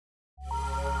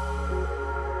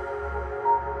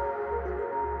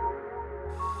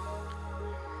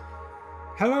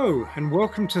Hello, and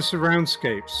welcome to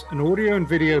Surroundscapes, an audio and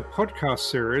video podcast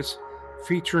series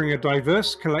featuring a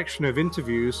diverse collection of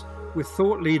interviews with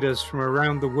thought leaders from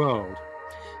around the world,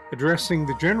 addressing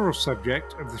the general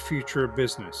subject of the future of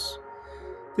business.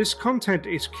 This content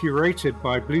is curated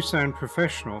by Blue Sound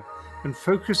Professional and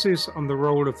focuses on the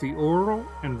role of the aural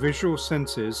and visual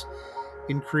senses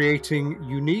in creating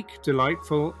unique,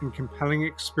 delightful, and compelling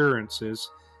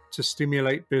experiences to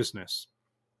stimulate business.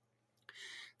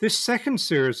 This second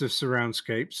series of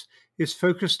Surroundscapes is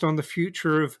focused on the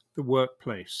future of the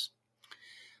workplace.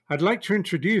 I'd like to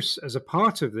introduce, as a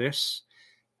part of this,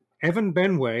 Evan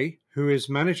Benway, who is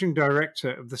Managing Director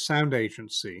of the Sound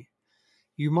Agency.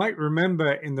 You might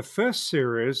remember in the first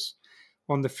series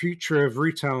on the future of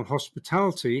retail and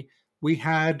hospitality, we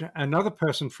had another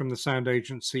person from the Sound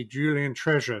Agency, Julian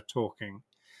Treasure, talking.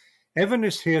 Evan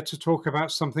is here to talk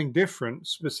about something different,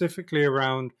 specifically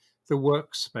around the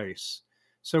workspace.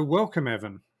 So welcome,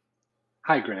 Evan.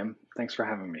 Hi, Graham. Thanks for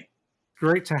having me.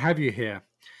 Great to have you here.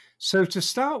 So to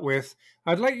start with,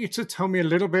 I'd like you to tell me a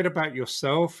little bit about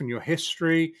yourself and your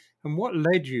history and what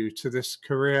led you to this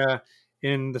career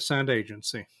in the Sound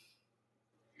Agency.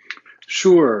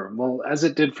 Sure. Well, as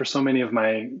it did for so many of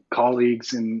my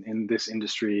colleagues in this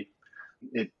industry,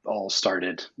 it all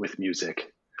started with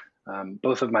music.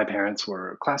 Both of my parents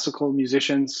were classical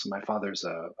musicians. My father's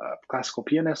a classical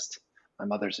pianist. My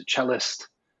mother's a cellist.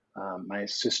 My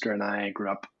sister and I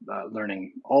grew up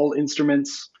learning all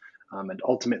instruments. And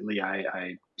ultimately,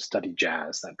 I studied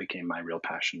jazz. That became my real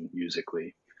passion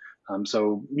musically.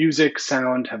 So music,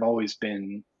 sound have always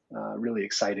been really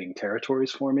exciting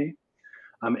territories for me.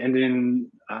 And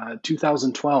in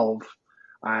 2012,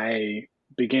 I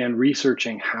began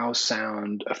researching how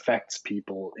sound affects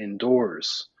people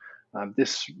indoors.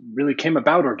 This really came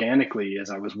about organically as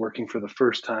I was working for the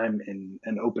first time in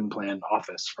an open plan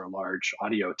office for a large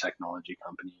audio technology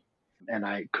company. And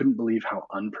I couldn't believe how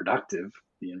unproductive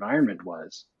the environment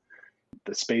was.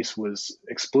 The space was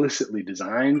explicitly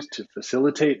designed to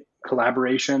facilitate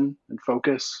collaboration and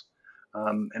focus.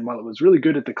 And while it was really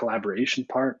good at the collaboration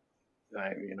part,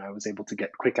 I was able to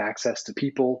get quick access to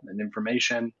people and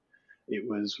information. It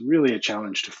was really a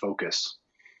challenge to focus.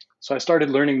 So I started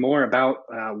learning more about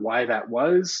why that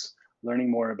was,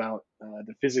 learning more about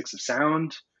the physics of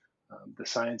sound, the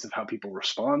science of how people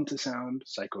respond to sound,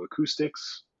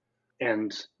 psychoacoustics,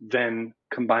 and then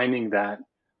combining that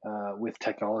with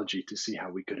technology to see how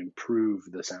we could improve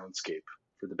the soundscape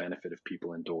for the benefit of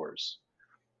people indoors.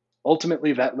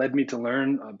 Ultimately, that led me to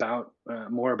learn about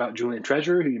more about Julian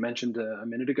Treasure, who you mentioned a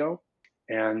minute ago.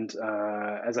 And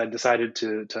as I decided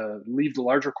to leave the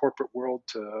larger corporate world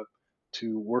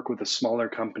to work with a smaller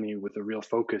company with a real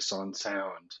focus on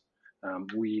sound,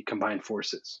 we combined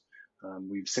forces.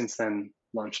 We've since then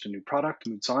launched a new product,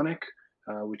 Moodsonic,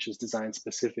 which is designed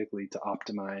specifically to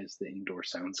optimize the indoor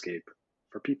soundscape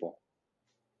for people.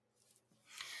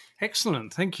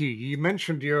 Excellent, thank you. You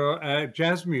mentioned you're a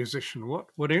jazz musician.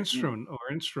 What instrument or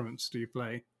instruments do you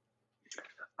play?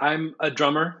 I'm a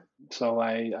drummer, so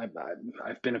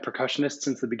I've been a percussionist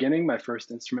since the beginning. My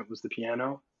first instrument was the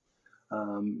piano,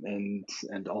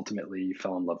 and ultimately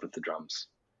fell in love with the drums.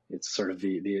 It's sort of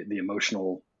the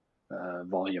emotional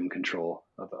volume control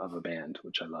of a band,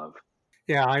 which I love.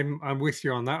 Yeah, I'm with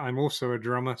you on that. I'm also a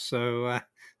drummer, so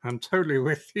I'm totally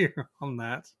with you on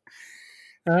that.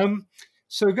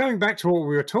 So going back to what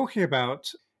we were talking about,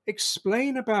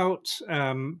 explain about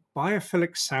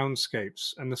biophilic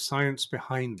soundscapes and the science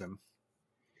behind them.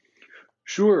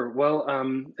 Sure. Well,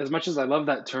 as much as I love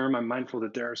that term, I'm mindful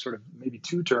that there are sort of maybe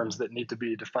two terms that need to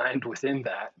be defined within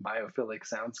that, biophilic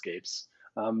soundscapes.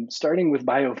 Starting with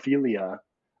biophilia,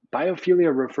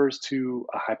 biophilia refers to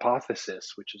a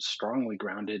hypothesis which is strongly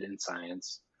grounded in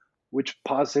science, which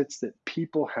posits that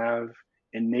people have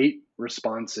innate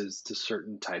responses to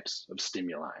certain types of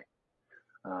stimuli.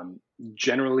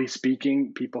 Generally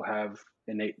speaking, people have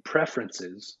innate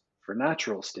preferences for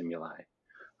natural stimuli.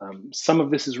 Some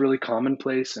of this is really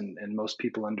commonplace and most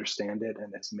people understand it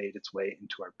and has made its way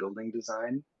into our building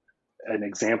design. An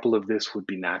example of this would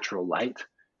be natural light.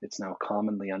 It's now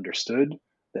commonly understood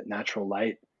that natural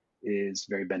light is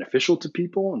very beneficial to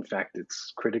people. In fact,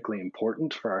 it's critically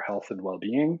important for our health and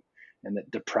well-being, and that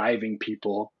depriving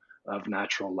people of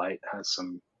natural light has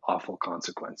some awful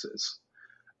consequences.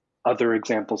 Other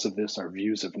examples of this are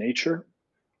views of nature.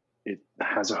 It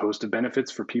has a host of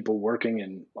benefits for people working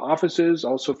in offices,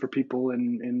 also for people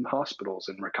in hospitals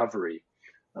and recovery,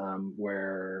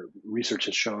 where research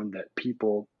has shown that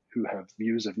people who have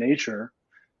views of nature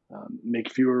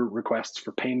make fewer requests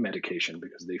for pain medication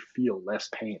because they feel less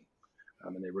pain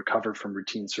and they recover from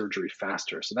routine surgery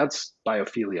faster. So that's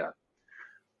biophilia.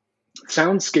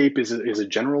 Soundscape is a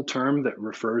general term that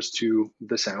refers to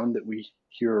the sound that we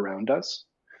hear around us.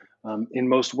 In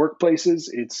most workplaces,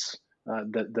 it's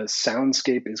the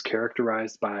soundscape is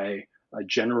characterized by a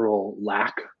general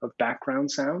lack of background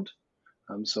sound.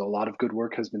 So a lot of good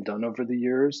work has been done over the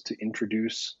years to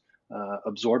introduce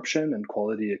absorption and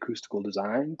quality acoustical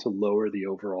design to lower the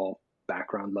overall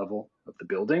background level of the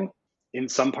building. In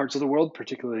some parts of the world,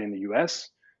 particularly in the US,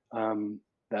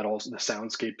 that also the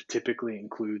soundscape typically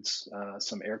includes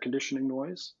some air conditioning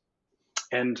noise.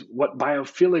 And what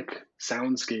biophilic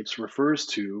soundscapes refers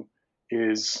to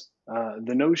is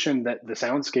the notion that the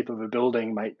soundscape of a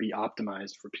building might be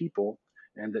optimized for people,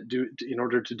 and that in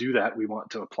order to do that, we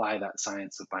want to apply that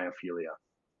science of biophilia.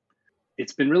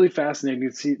 It's been really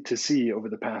fascinating to see over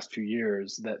the past few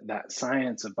years that that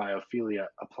science of biophilia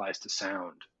applies to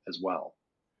sound as well.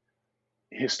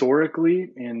 Historically,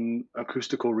 in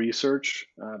acoustical research,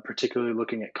 particularly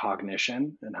looking at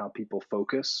cognition and how people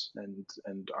focus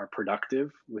and are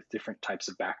productive with different types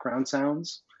of background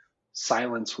sounds,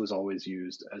 silence was always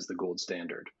used as the gold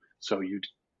standard. So you'd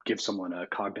give someone a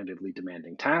cognitively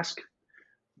demanding task,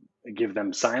 give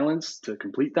them silence to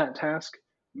complete that task,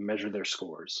 measure their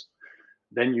scores.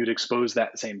 Then you'd expose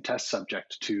that same test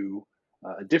subject to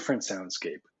a different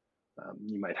soundscape.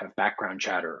 You might have background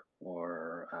chatter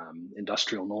or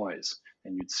industrial noise,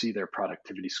 and you'd see their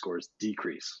productivity scores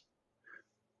decrease.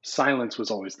 Silence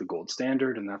was always the gold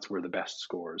standard, and that's where the best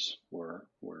scores were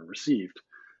received.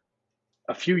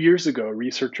 A few years ago,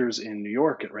 researchers in New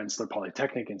York at Rensselaer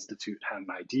Polytechnic Institute had an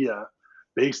idea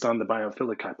based on the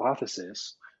biophilic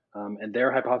hypothesis, and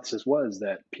their hypothesis was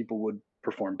that people would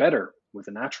perform better with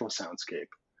a natural soundscape.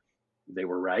 They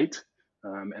were right,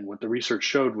 and what the research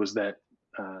showed was that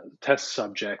test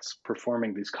subjects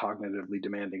performing these cognitively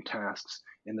demanding tasks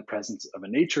in the presence of a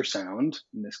nature sound,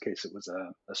 in this case it was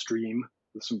a stream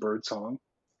with some bird song,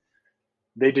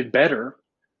 they did better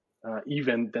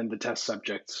even than the test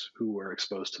subjects who were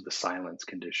exposed to the silence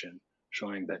condition,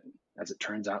 showing that, as it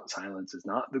turns out, silence is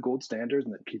not the gold standard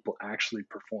and that people actually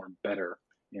perform better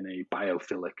in a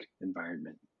biophilic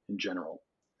environment in general.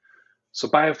 So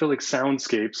biophilic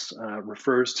soundscapes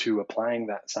refers to applying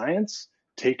that science,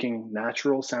 taking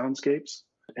natural soundscapes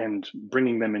and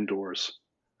bringing them indoors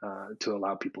to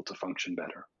allow people to function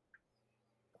better.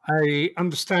 I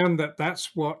understand that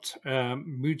that's what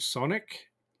MoodSonic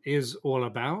is all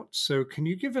about. So can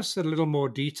you give us a little more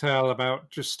detail about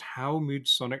just how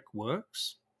MoodSonic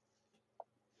works?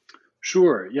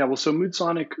 Sure. Yeah. Well, so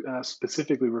MoodSonic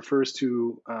specifically refers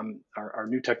to our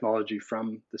new technology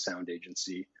from the sound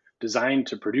agency designed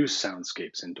to produce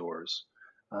soundscapes indoors.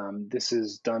 This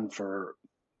is done for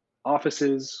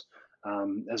offices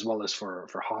as well as for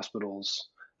hospitals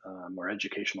or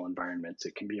educational environments.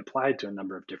 It can be applied to a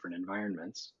number of different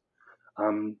environments.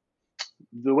 Um,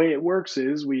 the way it works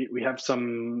is we have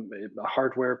some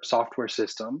hardware software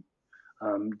system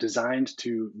designed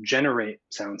to generate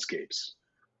soundscapes.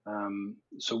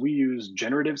 So we use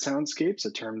generative soundscapes,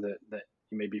 a term that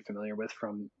you may be familiar with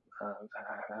from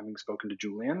having spoken to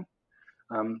Julian.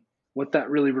 What that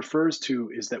really refers to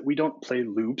is that we don't play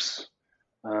loops,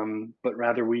 but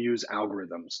rather we use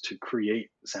algorithms to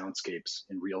create soundscapes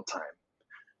in real time.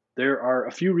 There are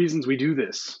a few reasons we do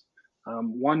this.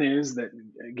 One is that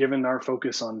given our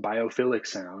focus on biophilic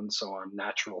sound, so on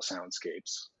natural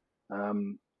soundscapes,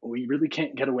 we really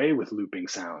can't get away with looping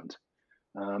sound.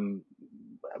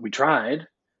 We tried,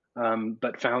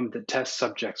 but found that test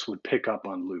subjects would pick up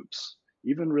on loops,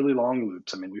 even really long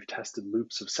loops. I mean, we've tested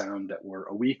loops of sound that were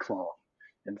a week long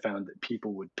and found that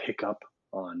people would pick up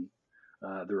on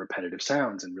the repetitive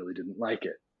sounds and really didn't like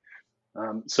it.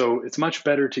 So it's much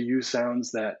better to use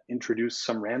sounds that introduce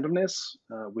some randomness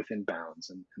within bounds,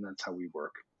 and that's how we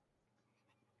work.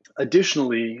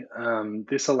 Additionally,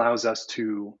 this allows us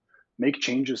to make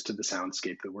changes to the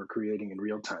soundscape that we're creating in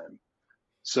real time.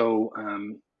 So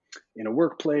in a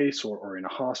workplace or in a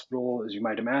hospital, as you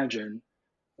might imagine,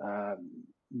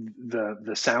 the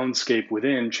soundscape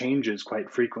within changes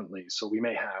quite frequently. So we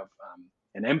may have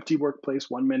an empty workplace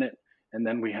 1 minute, and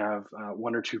then we have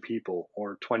 1 or 2 people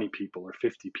or 20 people or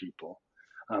 50 people.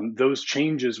 Those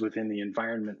changes within the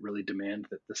environment really demand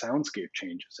that the soundscape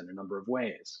changes in a number of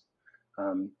ways.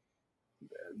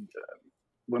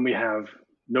 When we have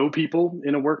no people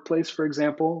in a workplace, for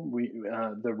example,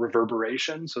 the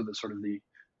reverberation, so the sort of the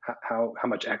how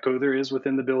much echo there is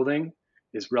within the building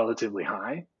is relatively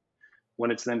high.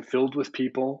 When it's then filled with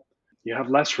people, you have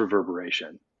less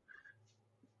reverberation.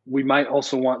 We might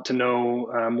also want to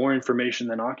know more information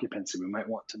than occupancy. We might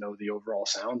want to know the overall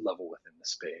sound level within the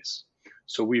space.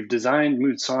 So we've designed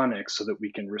Mood Sonics so that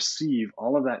we can receive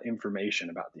all of that information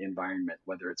about the environment,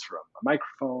 whether it's from a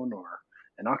microphone or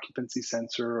an occupancy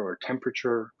sensor or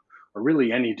temperature, or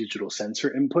really any digital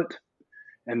sensor input.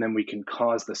 And then we can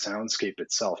cause the soundscape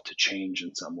itself to change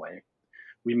in some way.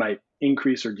 We might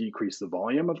increase or decrease the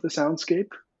volume of the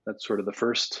soundscape. That's sort of the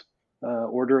first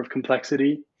order of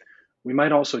complexity. We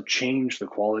might also change the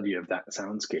quality of that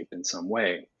soundscape in some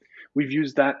way. We've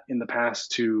used that in the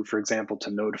past to, for example,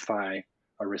 to notify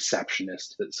a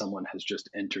receptionist that someone has just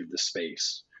entered the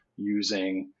space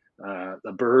using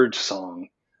a bird song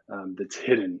that's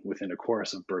hidden within a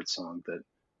chorus of bird song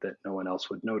that no one else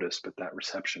would notice but that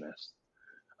receptionist.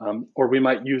 Or we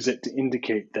might use it to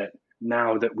indicate that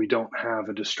now that we don't have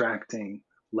a distracting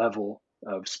level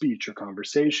of speech or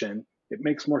conversation, it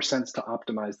makes more sense to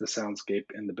optimize the soundscape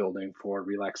in the building for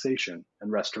relaxation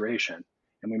and restoration.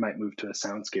 And we might move to a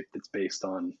soundscape that's based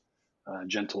on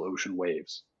gentle ocean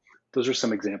waves. Those are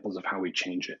some examples of how we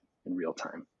change it in real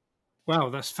time. Wow,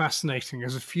 that's fascinating.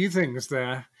 There's a few things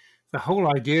there. The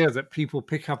whole idea that people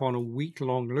pick up on a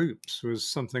week-long loops was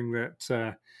something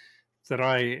that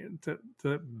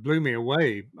blew me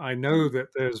away. I know that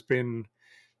there's been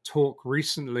talk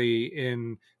recently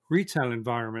in retail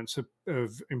environments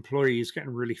of employees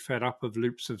getting really fed up of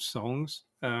loops of songs.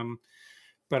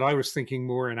 But I was thinking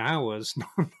more in hours,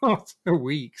 not a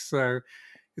week. So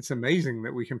it's amazing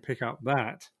that we can pick up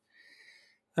that.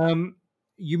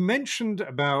 You mentioned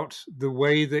about the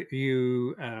way that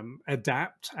you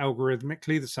adapt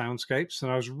algorithmically the soundscapes,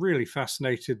 and I was really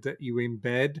fascinated that you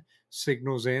embed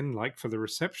signals in, like for the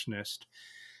receptionist.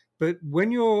 But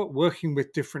when you're working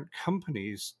with different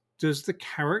companies, does the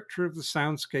character of the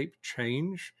soundscape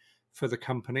change for the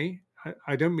company?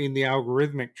 I don't mean the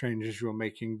algorithmic changes you're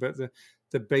making, but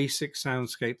the basic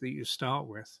soundscape that you start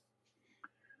with.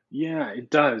 Yeah, it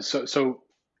does. So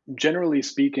generally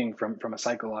speaking, from a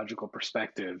psychological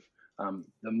perspective,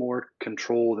 the more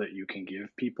control that you can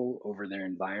give people over their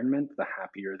environment, the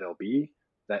happier they'll be.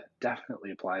 That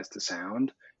definitely applies to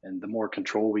sound. And the more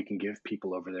control we can give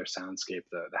people over their soundscape,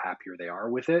 the happier they are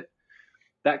with it.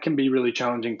 That can be really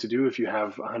challenging to do if you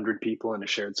have 100 people in a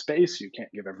shared space. You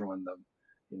can't give everyone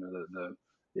the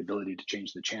ability to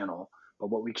change the channel. But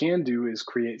what we can do is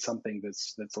create something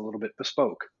that's a little bit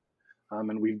bespoke.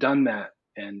 And we've done that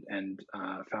and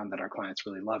found that our clients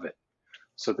really love it.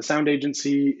 So the sound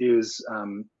agency is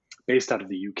based out of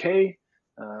the UK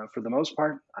for the most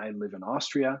part. I live in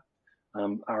Austria.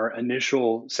 Our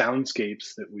initial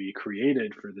soundscapes that we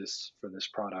created for this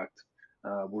product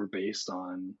were based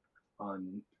on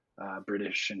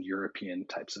British and European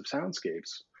types of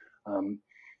soundscapes.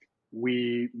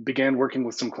 We began working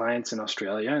with some clients in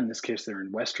Australia. In this case, they're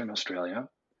in Western Australia.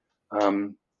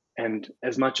 And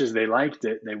as much as they liked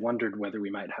it, they wondered whether we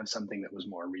might have something that was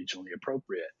more regionally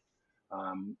appropriate.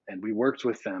 And we worked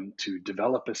with them to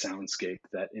develop a soundscape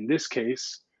that, in this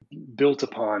case, built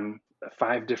upon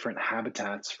 5 different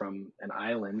habitats from an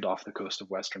island off the coast of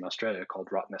Western Australia called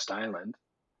Rottnest Island.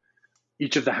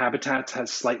 Each of the habitats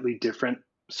has slightly different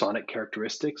sonic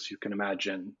characteristics. You can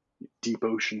imagine deep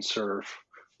ocean surf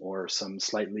or some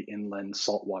slightly inland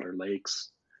saltwater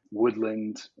lakes,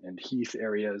 woodland and heath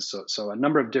areas. So a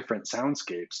number of different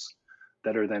soundscapes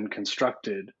that are then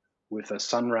constructed with a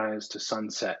sunrise to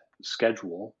sunset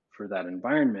schedule for that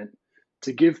environment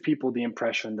to give people the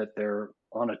impression that they're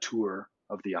on a tour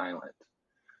of the island.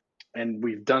 And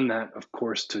we've done that, of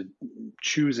course, to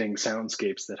choosing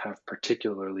soundscapes that have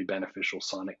particularly beneficial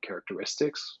sonic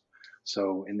characteristics.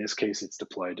 So in this case, it's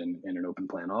deployed in an open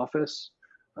plan office.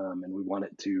 And we want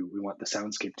the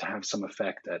soundscape to have some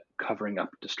effect at covering up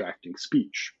distracting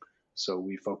speech. So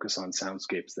we focus on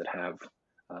soundscapes that have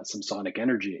some sonic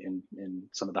energy in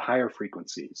some of the higher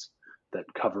frequencies that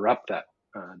cover up that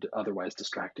otherwise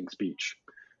distracting speech.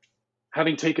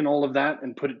 Having taken all of that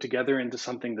and put it together into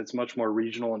something that's much more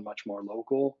regional and much more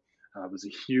local was a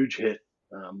huge hit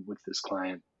with this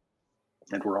client.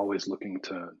 And we're always looking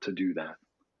to do that.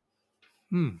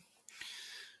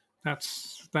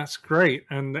 That's great,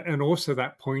 and also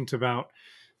that point about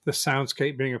the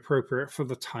soundscape being appropriate for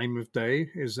the time of day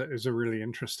is a really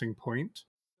interesting point.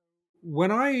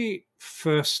 When I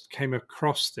first came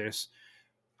across this,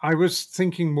 I was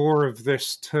thinking more of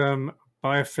this term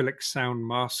biophilic sound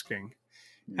masking,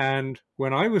 and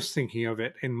when I was thinking of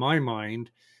it in my mind,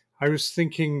 I was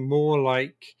thinking more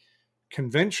like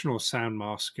conventional sound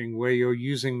masking, where you're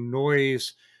using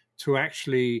noise to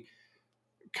actually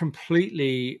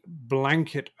completely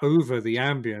blanket over the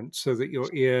ambient so that your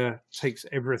ear takes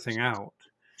everything out.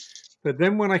 But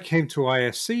then when I came to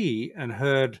ISE and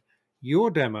heard your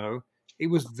demo, it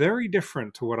was very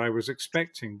different to what I was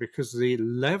expecting, because the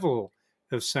level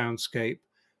of soundscape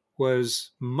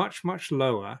was much, much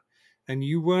lower, and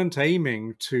you weren't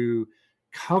aiming to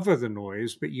cover the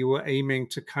noise, but you were aiming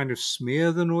to kind of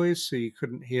smear the noise so you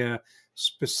couldn't hear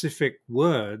specific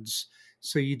words,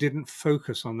 so you didn't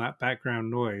focus on that background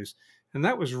noise. And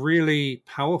that was really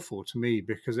powerful to me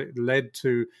because it led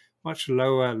to much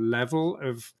lower level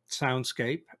of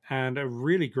soundscape and a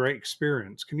really great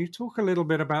experience. Can you talk a little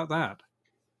bit about that?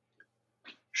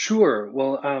 Sure.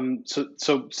 Well,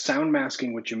 so sound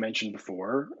masking, which you mentioned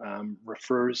before,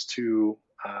 refers to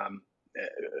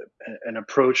an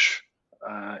approach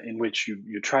in which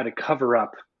you try to cover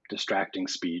up distracting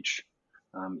speech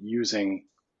using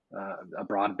a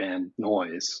broadband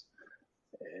noise,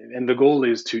 and the goal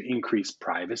is to increase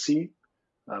privacy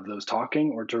of those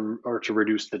talking, or to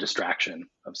reduce the distraction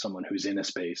of someone who's in a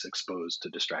space exposed to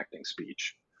distracting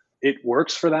speech. It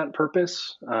works for that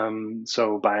purpose.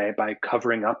 So by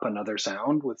covering up another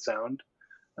sound with sound,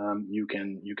 you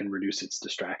can reduce its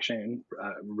distraction,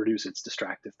 reduce its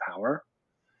distractive power.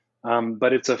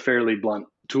 But it's a fairly blunt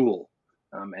tool,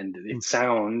 and its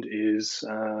sound is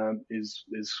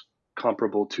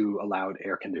comparable to a loud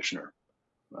air conditioner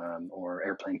or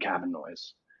airplane cabin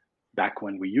noise. Back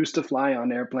when we used to fly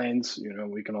on airplanes,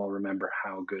 we can all remember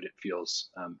how good it feels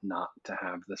not to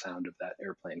have the sound of that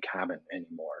airplane cabin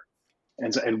anymore.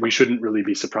 And we shouldn't really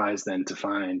be surprised then to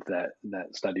find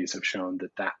that studies have shown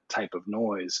that type of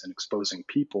noise and exposing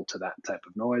people to that type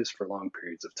of noise for long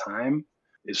periods of time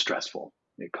is stressful.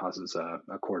 It causes a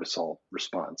cortisol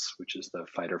response, which is the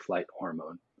fight or flight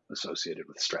hormone associated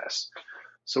with stress.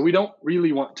 So we don't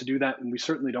really want to do that, and we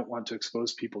certainly don't want to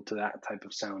expose people to that type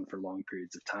of sound for long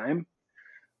periods of time.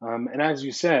 And as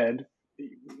you said,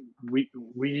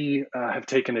 we have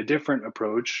taken a different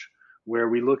approach where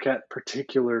we look at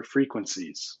particular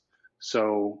frequencies.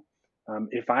 So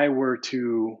if I were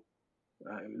to,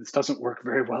 this doesn't work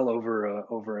very well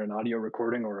over an audio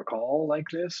recording or a call like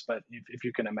this, but if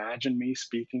you can imagine me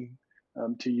speaking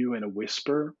to you in a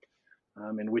whisper,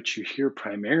 in which you hear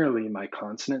primarily my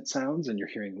consonant sounds and you're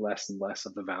hearing less and less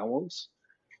of the vowels,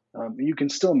 you can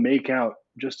still make out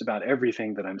just about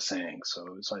everything that I'm saying. So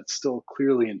it's still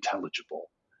clearly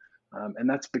intelligible. And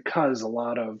that's because a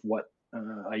lot of what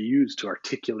I use to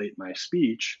articulate my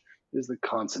speech is the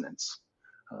consonants,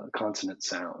 consonant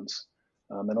sounds.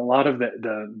 And a lot of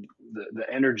the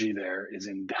energy there is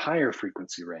in the higher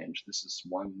frequency range. This is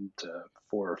 1 to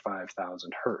 4 or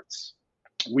 5,000 hertz.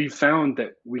 We've found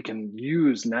that we can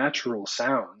use natural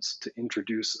sounds to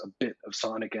introduce a bit of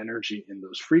sonic energy in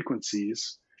those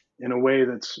frequencies in a way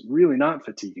that's really not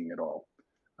fatiguing at all.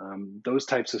 Those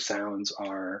types of sounds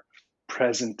are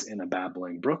present in a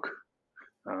babbling brook.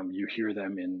 You hear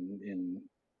them in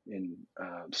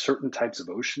certain types of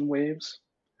ocean waves,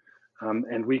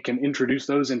 and we can introduce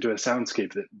those into a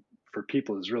soundscape that for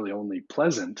people is really only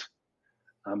pleasant,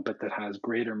 but that has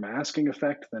greater masking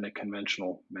effect than a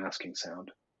conventional masking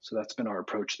sound. So that's been our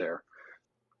approach there.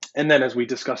 And then, as we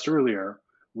discussed earlier,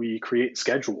 we create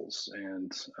schedules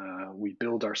and we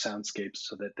build our soundscapes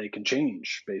so that they can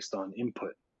change based on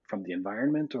input from the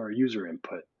environment or user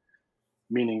input,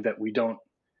 meaning that we don't,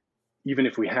 even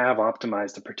if we have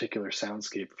optimized a particular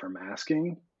soundscape for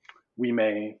masking, we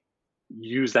may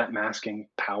use that masking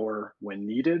power when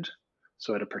needed.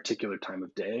 So at a particular time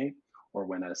of day, or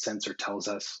when a sensor tells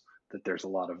us that there's a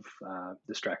lot of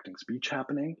distracting speech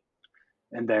happening.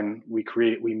 And then we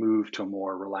move to a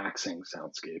more relaxing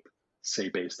soundscape, say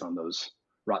based on those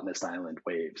Rottnest Island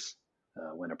waves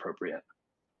when appropriate.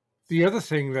 The other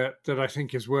thing that I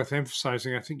think is worth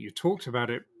emphasizing, I think you talked about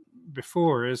it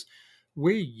before, is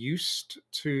we're used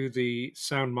to the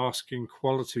sound masking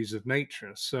qualities of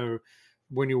nature. So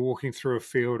when you're walking through a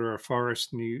field or a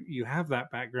forest and you have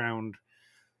that background,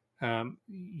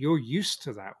 you're used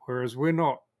to that. Whereas we're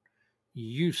not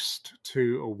used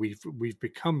to, or we've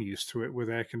become used to it with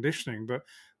air conditioning, but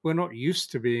we're not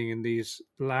used to being in these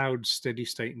loud, steady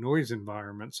state noise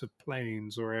environments of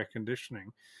planes or air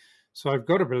conditioning. So I've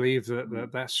got to believe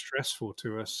that's stressful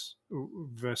to us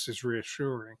versus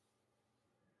reassuring.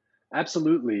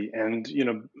 Absolutely, and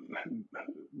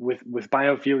with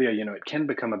biophilia, it can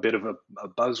become a bit of a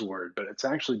buzzword, but it's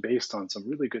actually based on some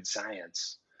really good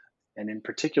science. And in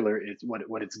particular,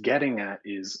 what it's getting at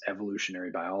is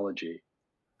evolutionary biology.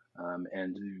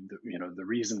 And the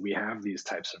reason we have these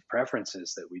types of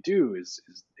preferences that we do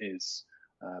is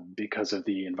because of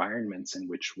the environments in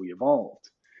which we evolved.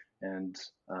 And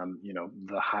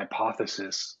the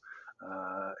hypothesis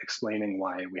explaining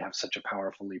why we have such a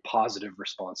powerfully positive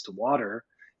response to water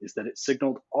is that it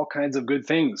signaled all kinds of good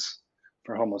things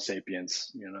for Homo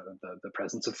sapiens. The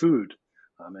presence of food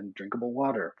and drinkable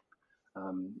water,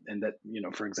 and that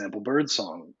for example,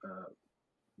 birdsong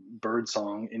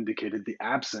birdsong indicated the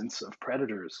absence of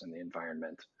predators in the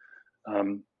environment.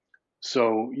 Um,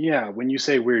 so yeah, when you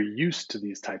say we're used to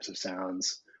these types of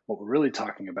sounds, what we're really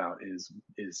talking about is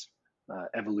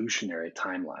evolutionary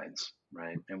timelines,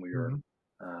 right? And we were Hmm.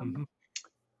 um, Hmm.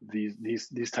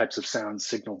 these types of sounds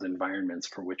signaled environments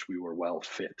for which we were well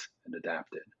fit and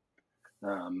adapted.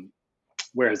 Um,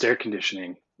 Whereas air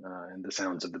conditioning and the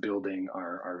sounds of the building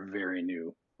are very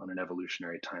new on an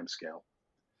evolutionary timescale.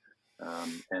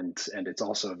 And it's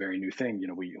also a very new thing. You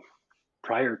know, we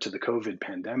prior to the COVID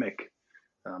pandemic,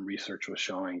 research was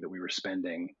showing that we were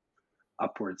spending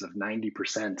upwards of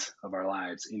 90% of our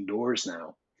lives indoors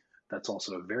now. That's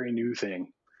also a very new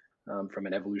thing from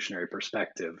an evolutionary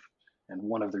perspective. And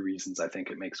one of the reasons I think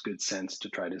it makes good sense to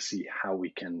try to see how we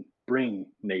can bring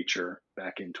nature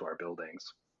back into our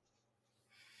buildings.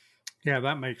 Yeah,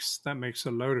 that makes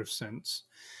a load of sense.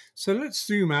 So let's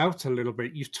zoom out a little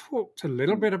bit. You've talked a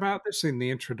little Mm, bit about this in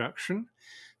the introduction,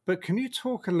 but can you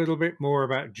talk a little bit more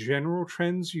about general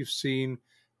trends you've seen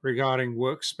regarding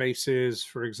workspaces?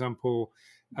 For example,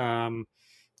 um,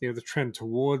 the trend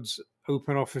towards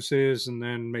open offices, and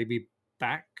then maybe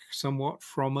back somewhat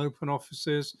from open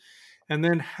offices, and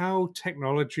then how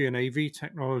technology and AV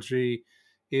technology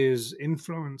is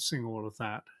influencing all of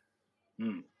that.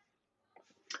 mm.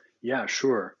 Yeah,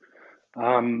 sure.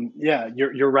 Yeah,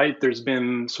 you're right. There's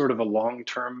been sort of a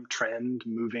long-term trend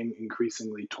moving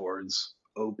increasingly towards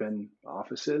open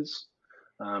offices.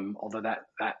 Although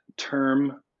that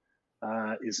term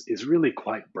is really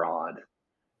quite broad.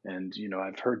 And you know,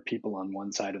 I've heard people on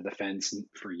one side of the fence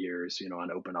for years, you know,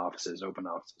 on open offices. Open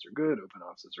offices are good. Open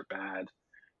offices are bad.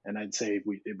 And I'd say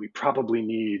we probably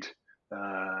need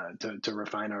to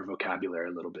refine our vocabulary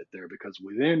a little bit there, because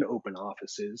within open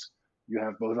offices, you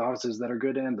have both offices that are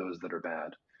good and those that are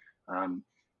bad. Um,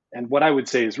 and what I would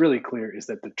say is really clear is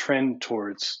that the trend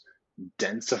towards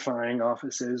densifying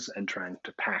offices and trying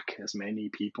to pack as many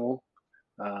people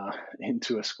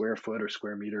into a square foot or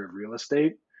square meter of real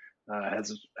estate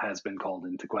has been called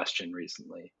into question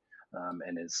recently,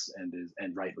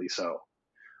 and rightly so.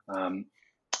 Um,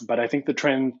 but I think the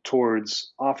trend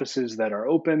towards offices that are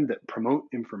open, that promote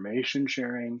information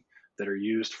sharing, that are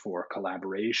used for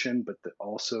collaboration, but that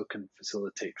also can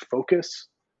facilitate focus,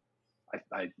 I,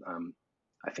 I, um,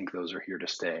 I think those are here to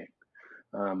stay.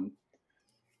 Um,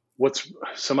 what's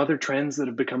some other trends that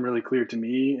have become really clear to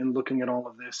me in looking at all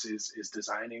of this is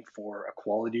designing for a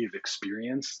quality of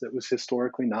experience that was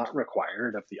historically not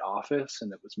required of the office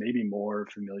and that was maybe more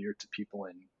familiar to people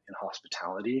in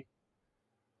hospitality.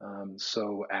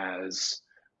 So as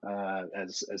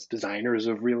designers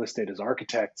of real estate, as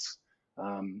architects,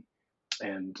 um,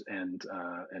 and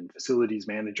facilities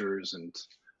managers and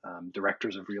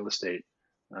directors of real estate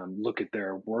look at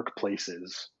their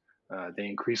workplaces, they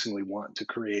increasingly want to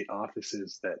create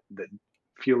offices that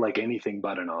feel like anything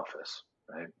but an office,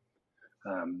 right?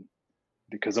 Um,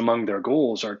 because among their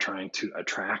goals are trying to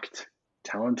attract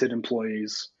talented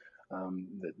employees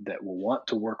that will want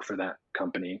to work for that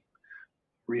company.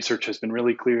 Research has been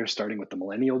really clear, starting with the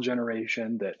millennial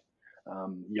generation, that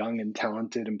young and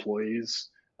talented employees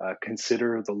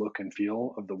consider the look and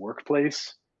feel of the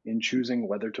workplace in choosing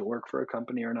whether to work for a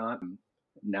company or not,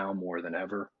 now more than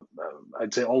ever.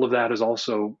 I'd say all of that has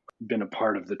also been a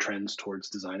part of the trends towards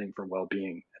designing for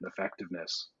well-being and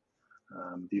effectiveness.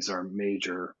 These are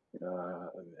major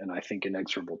and I think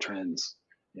inexorable trends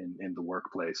in the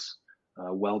workplace.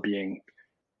 Well-being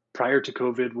prior to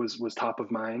COVID was top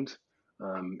of mind,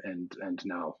 and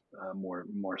now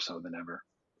more so than ever.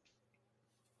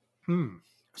 Hmm.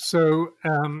 So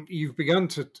you've begun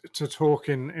to talk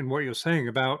in what you're saying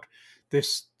about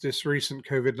this recent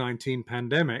COVID-19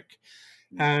 pandemic,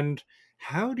 Mm. and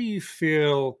how do you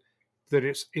feel that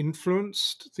it's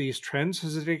influenced these trends?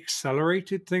 Has it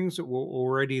accelerated things that were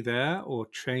already there, or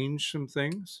changed some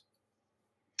things?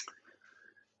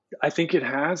 I think it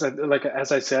has. Like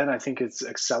as I said, I think it's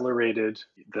accelerated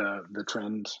the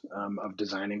trend of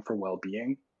designing for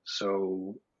well-being.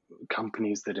 So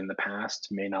companies that in the past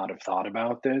may not have thought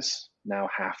about this now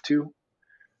have to.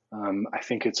 I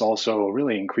think it's also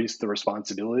really increased the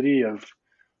responsibility of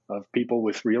people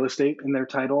with real estate in their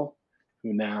title,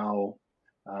 who now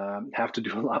have to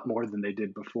do a lot more than they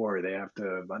did before. They have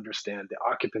to understand the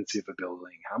occupancy of a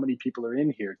building, how many people are in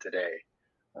here today.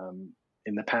 Um,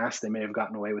 in the past, they may have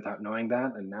gotten away without knowing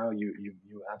that, and now you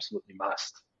absolutely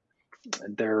must.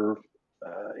 And they're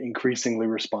increasingly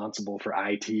responsible for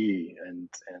IT and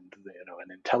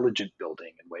an intelligent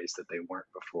building in ways that they weren't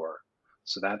before.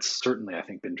 So that's certainly, I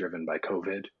think, been driven by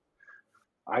COVID.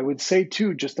 I would say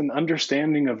too, just an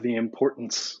understanding of the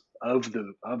importance of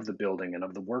the building and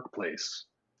of the workplace.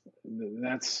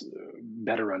 That's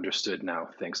better understood now,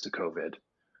 thanks to COVID.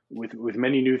 With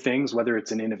many new things, whether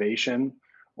it's an innovation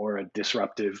or a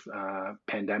disruptive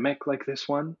pandemic like this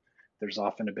one, there's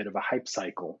often a bit of a hype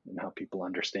cycle in how people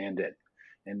understand it.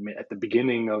 And at the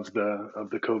beginning of the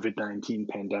COVID-19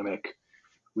 pandemic,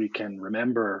 we can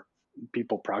remember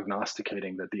people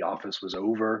prognosticating that the office was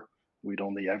over. We'd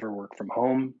only ever work from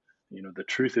home. You know, the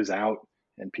truth is out,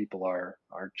 and people are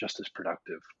just as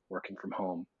productive working from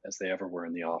home as they ever were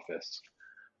in the office.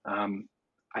 Um,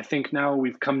 I think now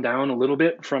we've come down a little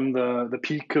bit from the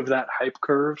peak of that hype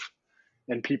curve,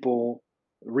 and people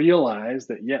realize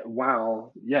that, yet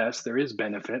while yes, there is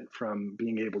benefit from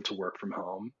being able to work from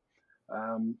home,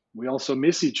 we also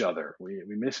miss each other. We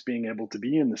miss being able to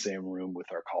be in the same room with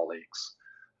our colleagues.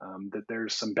 That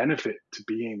there's some benefit to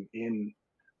being in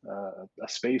a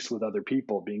space with other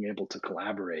people, being able to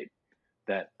collaborate.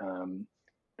 That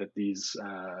that these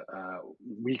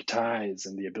weak ties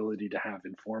and the ability to have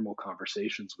informal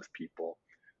conversations with people,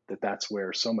 that's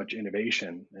where so much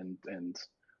innovation and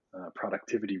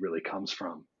productivity really comes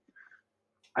from.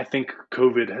 I think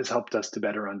COVID has helped us to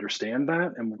better understand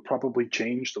that and will probably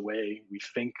change the way we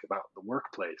think about the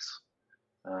workplace.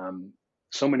 Um,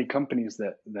 so many companies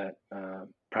that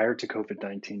prior to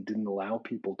COVID-19 didn't allow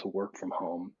people to work from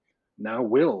home now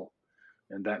will,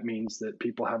 and that means that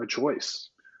people have a choice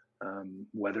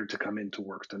whether to come into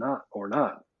work or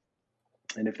not.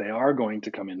 And if they are going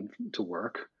to come in to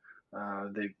work,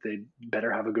 they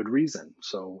better have a good reason.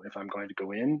 So if I'm going to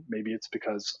go in, maybe it's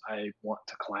because I want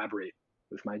to collaborate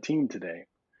with my team today.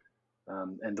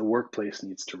 And the workplace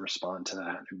needs to respond to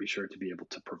that and be sure to be able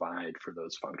to provide for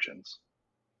those functions.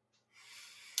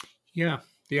 Yeah,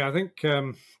 yeah. I think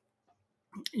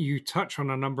you touch on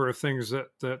a number of things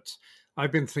that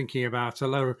I've been thinking about.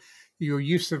 Although your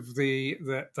use of the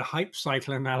hype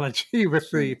cycle analogy with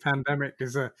the pandemic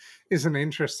is an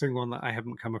interesting one that I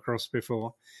haven't come across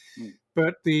before.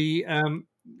 But the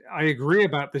I agree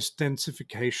about this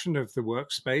densification of the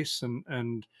workspace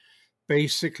and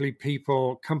basically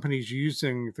companies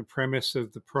using the premise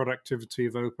of the productivity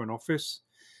of open office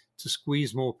to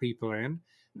squeeze more people in.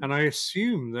 And I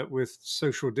assume that with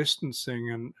social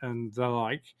distancing and the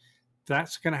like,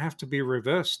 that's going to have to be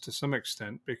reversed to some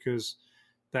extent because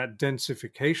that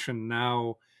densification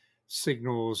now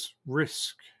signals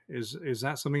risk. Is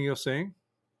that something you're saying?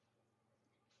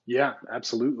 Yeah,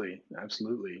 absolutely,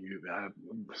 absolutely.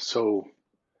 So,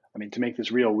 I mean, to make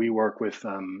this real, we work with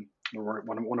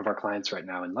one of our clients right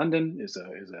now in London is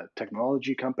a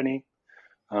technology company,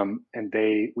 and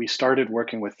we started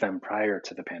working with them prior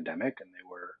to the pandemic, and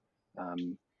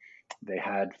they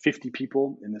had 50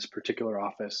 people in this particular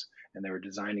office, and they were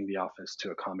designing the office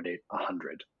to accommodate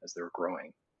 100 as they were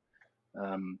growing.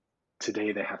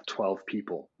 Today, they have 12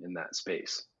 people in that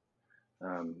space.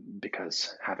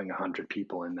 Because having 100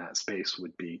 people in that space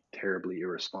would be terribly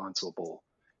irresponsible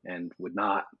and would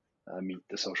not meet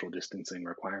the social distancing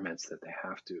requirements that they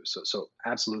have to. So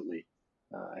absolutely,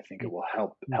 I think it will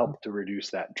help to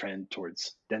reduce that trend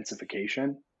towards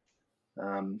densification.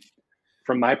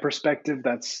 From my perspective,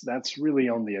 that's really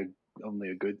only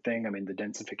a good thing. I mean, the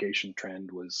densification trend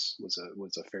was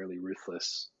a fairly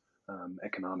ruthless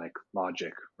economic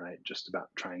logic, right? Just about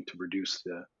trying to reduce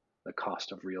the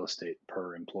cost of real estate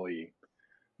per employee.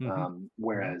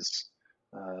 Whereas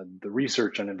the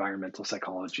research on environmental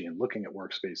psychology and looking at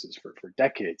workspaces for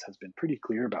decades has been pretty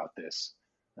clear about this.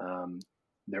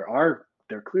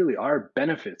 There clearly are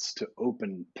benefits to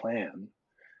open plan,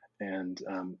 and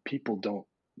people don't,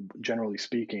 generally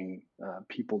speaking,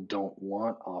 people don't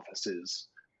want offices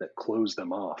that close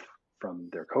them off from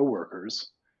their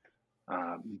coworkers.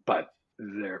 But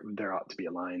there ought to be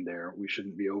a line there. We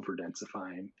shouldn't be over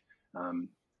densifying.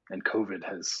 And COVID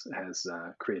has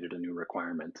created a new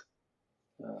requirement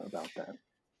about that.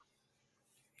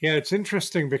 Yeah, it's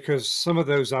interesting because some of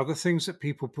those other things that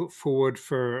people put forward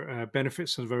for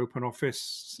benefits of open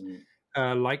office,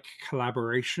 like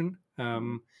collaboration,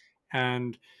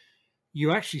 and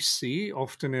you actually see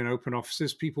often in open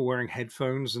offices people wearing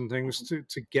headphones and things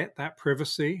to get that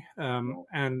privacy,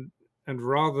 and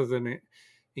rather than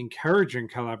encouraging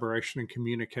collaboration and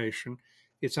communication,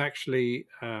 it's actually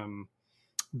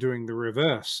doing the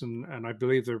reverse. And I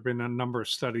believe there have been a number of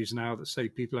studies now that say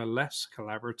people are less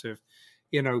collaborative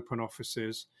in open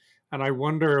offices. And I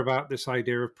wonder about this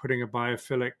idea of putting a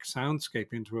biophilic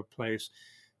soundscape into a place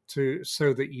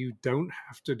so that you don't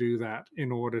have to do that in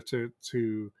order to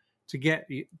get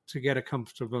a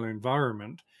comfortable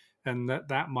environment, and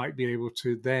that might be able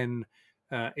to then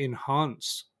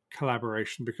enhance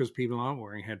collaboration because people aren't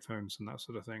wearing headphones and that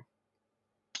sort of thing.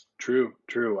 True.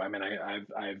 I mean,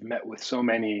 I've met with so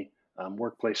many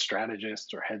workplace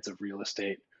strategists or heads of real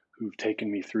estate who've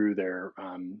taken me through their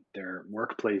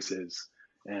workplaces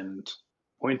and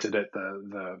pointed at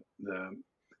the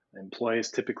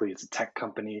employees. Typically, it's a tech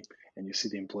company, and you see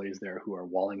the employees there who are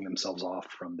walling themselves off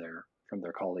from their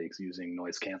colleagues using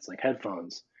noise canceling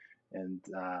headphones. And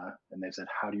they said,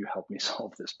 "How do you help me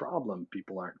solve this problem?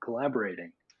 People aren't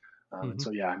collaborating." And Hmm.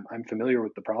 so, yeah, I'm familiar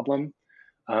with the problem.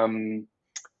 Um,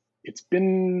 it's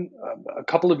been a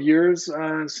couple of years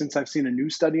since I've seen a new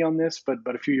study on this, but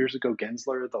a few years ago,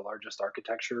 Gensler, the largest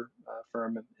architecture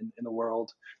firm in the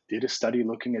world, did a study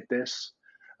looking at this.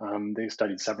 They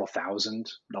studied several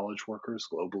thousand knowledge workers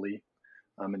globally,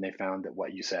 and they found that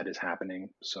what you said is happening.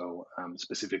 So,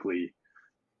 specifically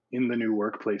in the new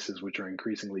workplaces, which are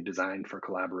increasingly designed for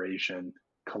collaboration,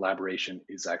 collaboration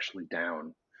is actually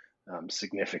down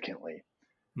significantly.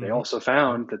 They Hmm. also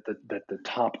found that the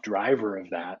top driver of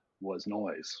that was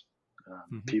noise,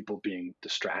 Hmm. people being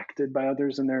distracted by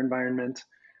others in their environment,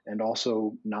 and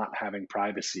also not having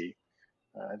privacy.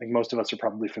 I think most of us are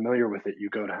probably familiar with it. You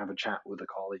go to have a chat with a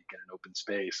colleague in an open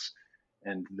space,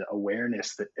 and the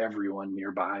awareness that everyone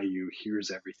nearby you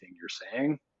hears everything you're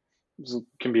saying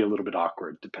can be a little bit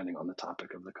awkward depending on the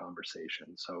topic of the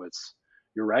conversation. So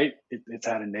you're right. It's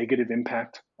had a negative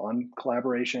impact on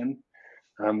collaboration.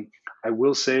 um, I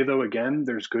will say, though, again,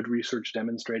 there's good research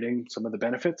demonstrating some of the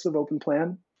benefits of open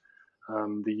plan.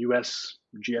 The US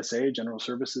GSA, General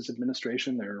Services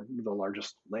Administration, they're the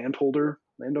largest landowner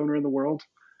in the world,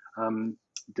 um,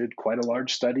 did quite a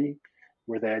large study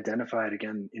where they identified,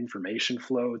 again, information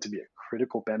flow to be a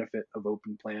critical benefit of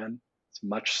open plan. It's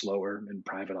much slower in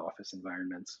private office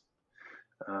environments.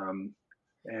 Um,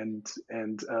 and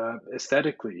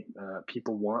aesthetically,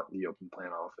 people want the open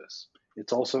plan office.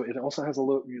 It also has a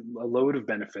load of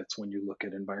benefits when you look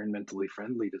at environmentally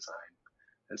friendly design,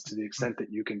 as to the extent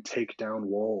that you can take down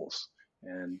walls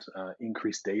and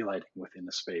increase daylighting within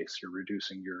the space. You're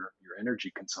reducing your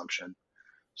energy consumption.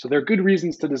 So there are good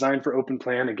reasons to design for open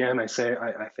plan. Again, I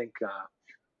think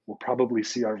we'll probably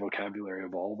see our vocabulary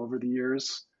evolve over the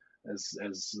years as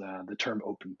the term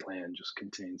open plan just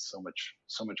contains so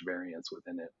much variance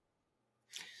within it.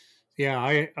 Yeah,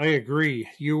 I agree.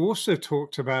 You also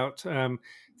talked about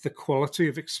the quality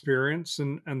of experience,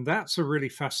 and that's a really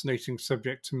fascinating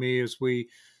subject to me as we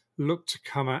look to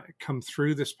come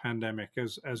through this pandemic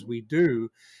as Mhm. we do.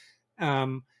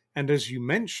 Um, and as you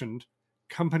mentioned,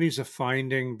 companies are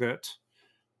finding that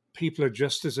people are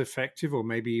just as effective, or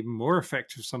maybe even more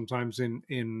effective, sometimes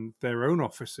in their own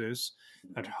offices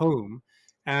at Mhm. home,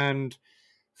 and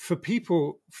for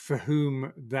people for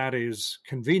whom that is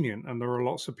convenient, and there are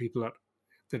lots of people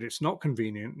that it's not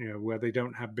convenient, where they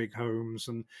don't have big homes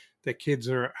and their kids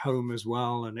are at home as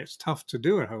well, and it's tough to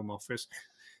do a home office.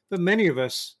 But many of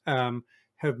us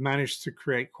have managed to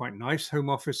create quite nice home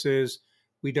offices.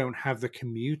 We don't have the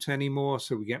commute anymore,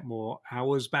 so we get more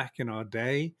hours back in our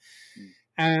day. Mm.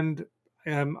 And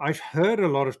I've heard a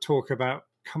lot of talk about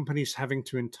companies having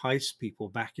to entice people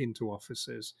back into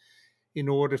offices in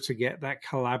order to get that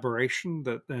collaboration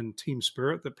that and team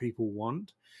spirit that people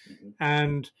want. Mhm.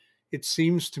 And it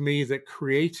seems to me that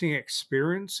creating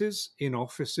experiences in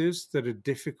offices that are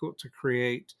difficult to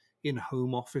create in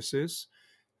home offices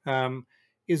um,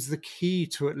 is the key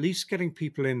to at least getting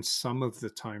people in some of the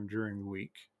time during the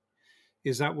week.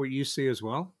 Is that what you see as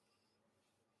well?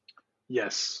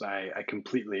 Yes, I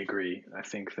completely agree. I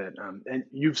think that, and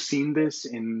you've seen this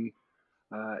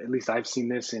at least I've seen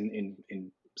this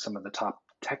in some of the top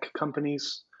tech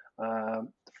companies uh,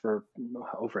 for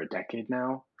over a decade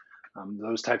now.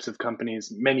 Those types of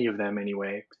companies, many of them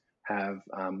anyway, have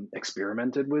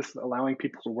experimented with allowing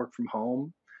people to work from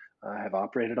home, have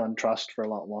operated on trust for a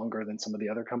lot longer than some of the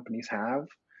other companies have.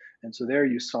 And so there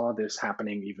you saw this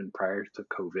happening even prior to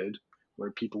COVID,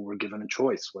 where people were given a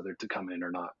choice whether to come in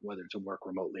or not, whether to work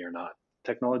remotely or not.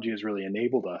 Technology has really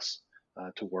enabled us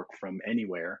to work from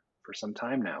anywhere for some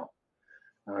time now.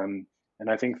 Um, and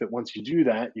I think that once you do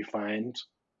that, you find,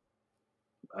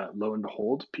 lo and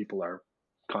behold, people are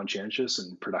conscientious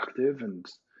and productive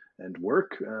and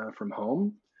work from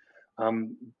home.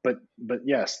 But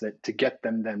yes, that to get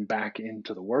them then back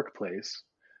into the workplace,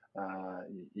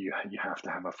 you have to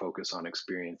have a focus on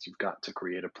experience. You've got to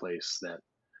create a place that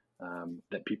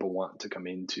people want to come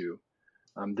into.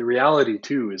 The reality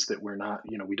too is that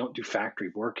we don't do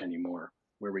factory work anymore,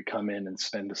 where we come in and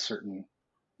spend a certain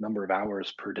number of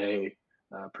hours per day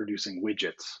producing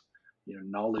widgets.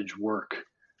 Knowledge work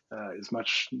is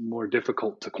much more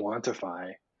difficult to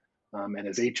quantify. And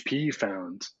as HP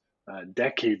found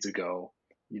decades ago,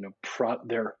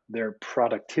 their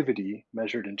productivity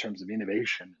measured in terms of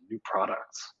innovation, new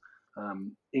products,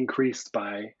 increased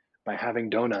by by having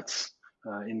donuts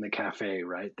in the cafe,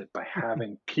 right? That by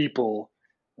having people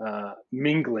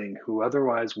mingling who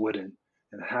otherwise wouldn't,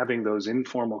 and having those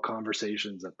informal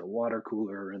conversations at the water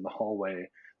cooler or in the hallway,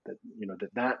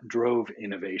 that drove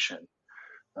innovation.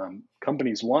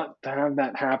 Companies want to have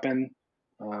that happen,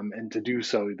 and to do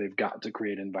so, they've got to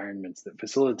create environments that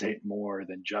facilitate more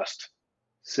than just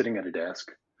sitting at a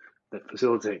desk, that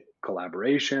facilitate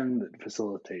collaboration, that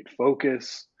facilitate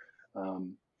focus,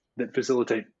 um, that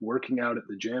facilitate working out at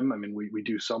the gym. I mean, we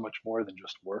do so much more than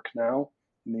just work now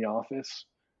in the office,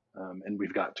 and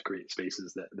we've got to create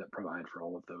spaces that provide for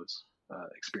all of those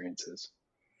experiences.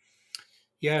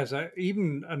 Yes,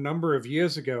 even a number of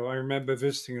years ago, I remember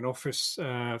visiting an office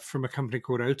from a company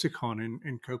called Oticon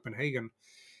in Copenhagen.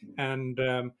 And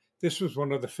this was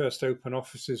one of the first open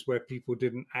offices where people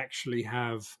didn't actually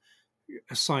have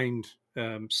assigned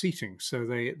seating. So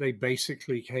they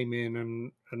basically came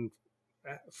in and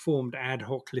formed ad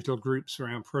hoc little groups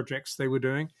around projects they were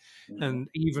doing. Mm-hmm. And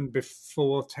even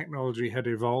before technology had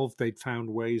evolved, they'd found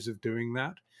ways of doing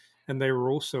that. And they were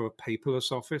also a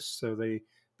paperless office. So they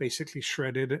basically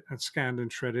shredded and scanned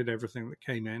and shredded everything that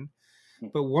came in.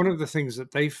 But one of the things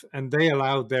that they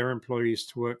allowed their employees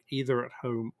to work either at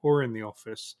home or in the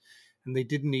office, and they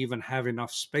didn't even have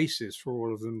enough spaces for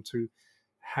all of them to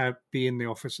be in the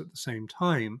office at the same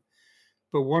time.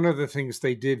 But one of the things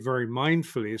they did very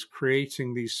mindfully is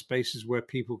creating these spaces where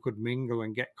people could mingle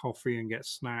and get coffee and get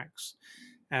snacks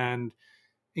and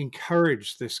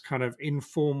encourage this kind of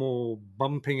informal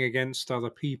bumping against other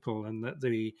people, and that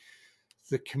the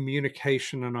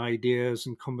communication and ideas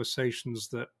and conversations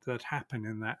that happen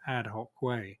in that ad hoc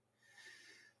way.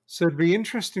 So it'd be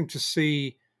interesting to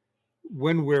see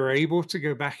when we're able to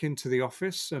go back into the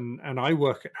office, and I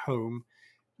work at home,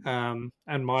 and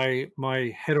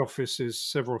my head office is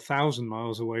several thousand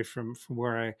miles away from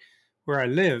where I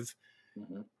live.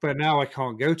 Mm-hmm. But now I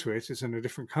can't go to it. It's in a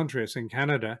different country. It's in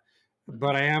Canada.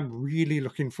 But I am really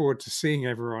looking forward to seeing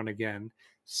everyone again.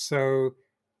 So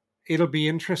it'll be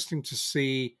interesting to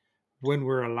see when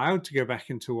we're allowed to go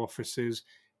back into offices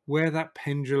where that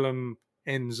pendulum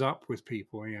ends up with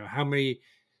people. You know, how many?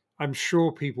 I'm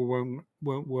sure people won't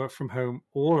work from home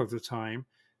all of the time,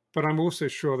 but I'm also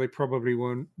sure they probably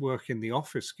won't work in the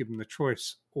office given the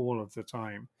choice all of the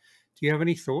time. Do you have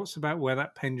any thoughts about where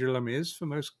that pendulum is for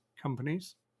most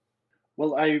companies?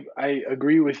 Well, I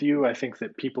agree with you. I think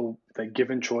that people, that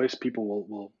given choice,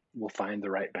 people will find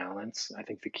the right balance. I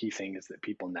think the key thing is that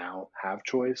people now have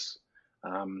choice.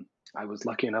 I was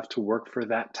lucky enough to work for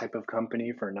that type of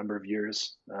company for a number of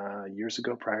years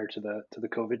ago, prior to the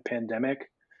COVID pandemic,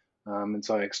 and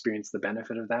so I experienced the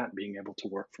benefit of that, being able to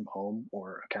work from home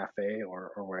or a cafe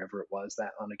or wherever it was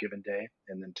that on a given day,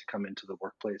 and then to come into the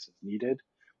workplace as needed.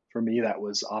 For me, that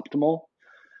was optimal.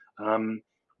 Um,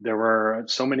 there were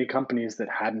so many companies that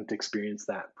hadn't experienced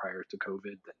that prior to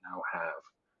COVID that now have.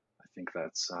 I think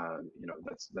that's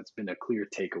been a clear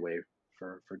takeaway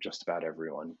for just about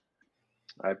everyone.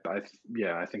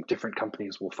 I think different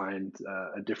companies will find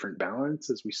a different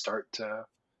balance as we start to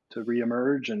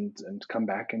reemerge and come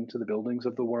back into the buildings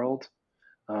of the world.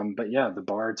 But yeah, the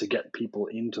bar to get people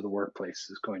into the workplace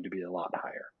is going to be a lot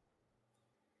higher.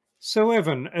 So,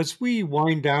 Evan, as we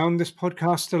wind down this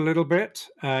podcast a little bit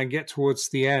and get towards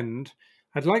the end,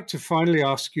 I'd like to finally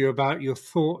ask you about your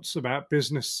thoughts about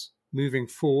business moving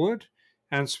forward,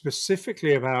 and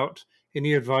specifically about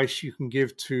any advice you can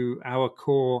give to our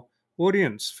core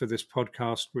audience for this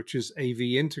podcast, which is AV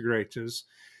integrators,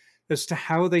 as to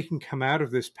how they can come out of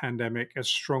this pandemic as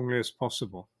strongly as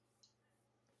possible.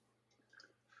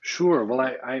 Sure. Well,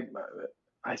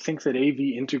 I think that AV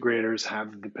integrators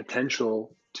have the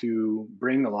potential to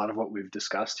bring a lot of what we've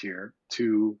discussed here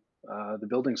to the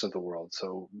buildings of the world.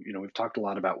 So, we've talked a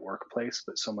lot about workplace,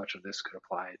 but so much of this could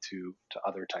apply to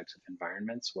other types of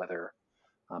environments, whether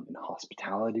in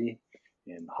hospitality,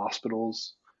 in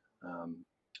hospitals,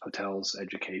 hotels,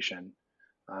 education.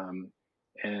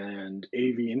 And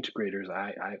AV integrators,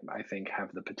 I think,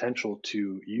 have the potential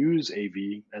to use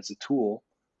AV as a tool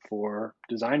for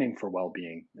designing for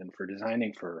well-being and for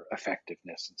designing for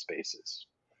effectiveness in spaces.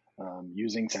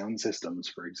 Using sound systems,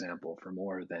 for example, for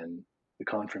more than the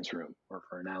conference room or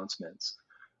for announcements.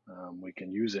 We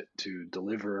can use it to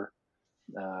deliver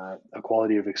a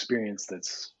quality of experience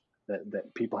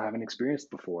that people haven't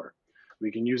experienced before.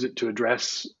 We can use it to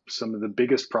address some of the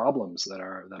biggest problems that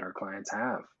our clients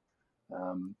have,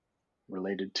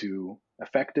 related to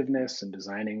effectiveness and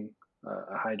designing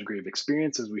a high degree of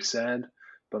experience, as we said,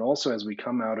 but also as we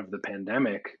come out of the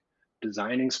pandemic,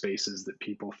 designing spaces that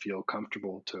people feel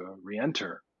comfortable to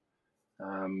re-enter.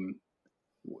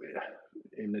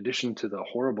 In addition to the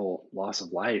horrible loss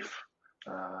of life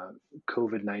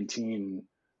COVID-19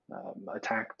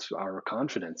 attacked our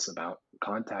confidence about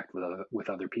contact with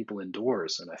other people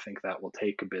indoors, and I think that will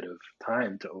take a bit of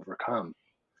time to overcome.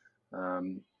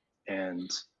 Um,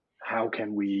 and how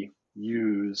can we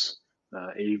use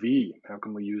AV? How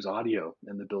can we use audio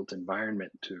in the built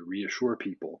environment to reassure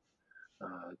people,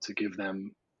 to give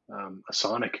them a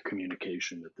sonic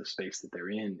communication that the space that they're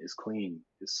in is clean,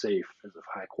 is safe, is of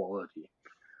high quality?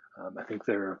 I think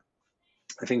there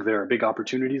are big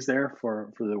opportunities there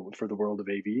for the world of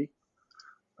AV,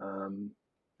 and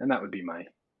that would be my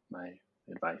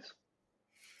advice.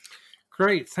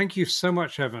 Great. Thank you so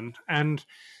much, Evan. And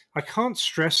I can't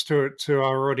stress to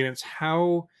our audience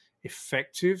how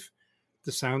effective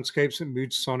the soundscapes that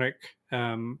MoodSonic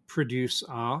produce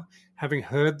are. Having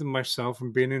heard them myself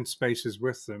and been in spaces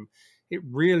with them, it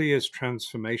really is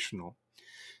transformational.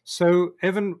 So,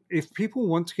 Evan, if people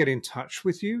want to get in touch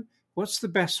with you, what's the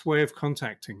best way of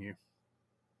contacting you?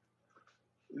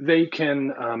 They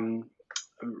can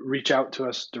reach out to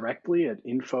us directly at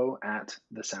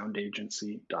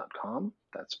info@thesoundagency.com.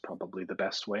 That's probably the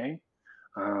best way.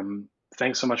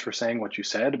 Thanks so much for saying what you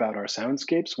said about our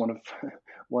soundscapes.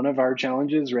 One of our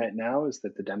challenges right now is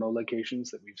that the demo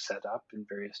locations that we've set up in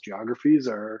various geographies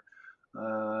are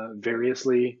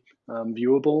variously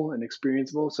viewable and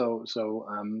experienceable. So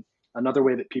another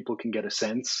way that people can get a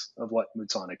sense of what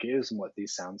MoodSonic is and what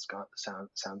these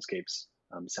soundscapes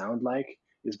sound like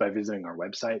is by visiting our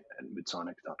website at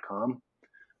moodsonic.com.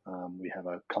 We have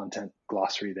a content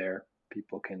glossary there.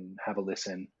 People can have a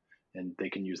listen, and they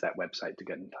can use that website to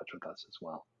get in touch with us as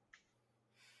well.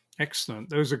 Excellent.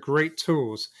 Those are great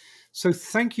tools. So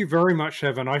thank you very much,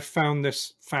 Evan. I found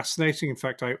this fascinating. In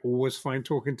fact, I always find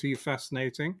talking to you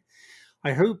fascinating.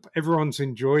 I hope everyone's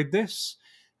enjoyed this.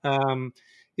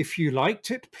 If you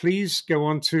liked it, please go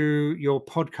onto your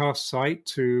podcast site,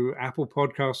 to Apple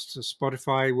Podcasts, to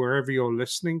Spotify, wherever you're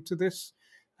listening to this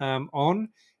on,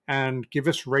 and give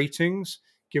us ratings,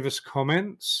 give us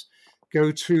comments.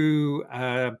 Go to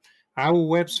our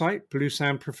website,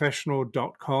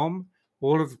 bluesoundprofessional.com.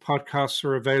 All of the podcasts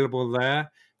are available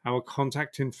there. Our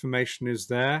contact information is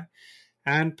there.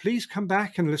 And please come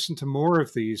back and listen to more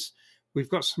of these. We've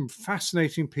got some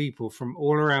fascinating people from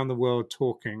all around the world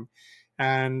talking.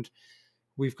 And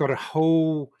we've got a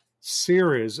whole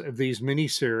series of these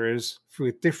mini-series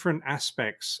with different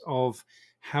aspects of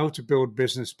how to build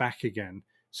business back again.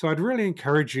 So I'd really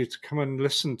encourage you to come and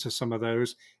listen to some of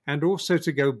those, and also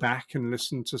to go back and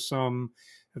listen to some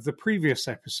of the previous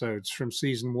episodes from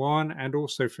season 1 and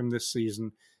also from this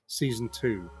season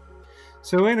 2.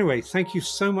 So anyway, thank you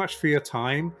so much for your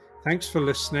time. Thanks for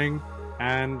listening,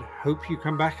 and hope you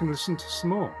come back and listen to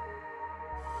some more.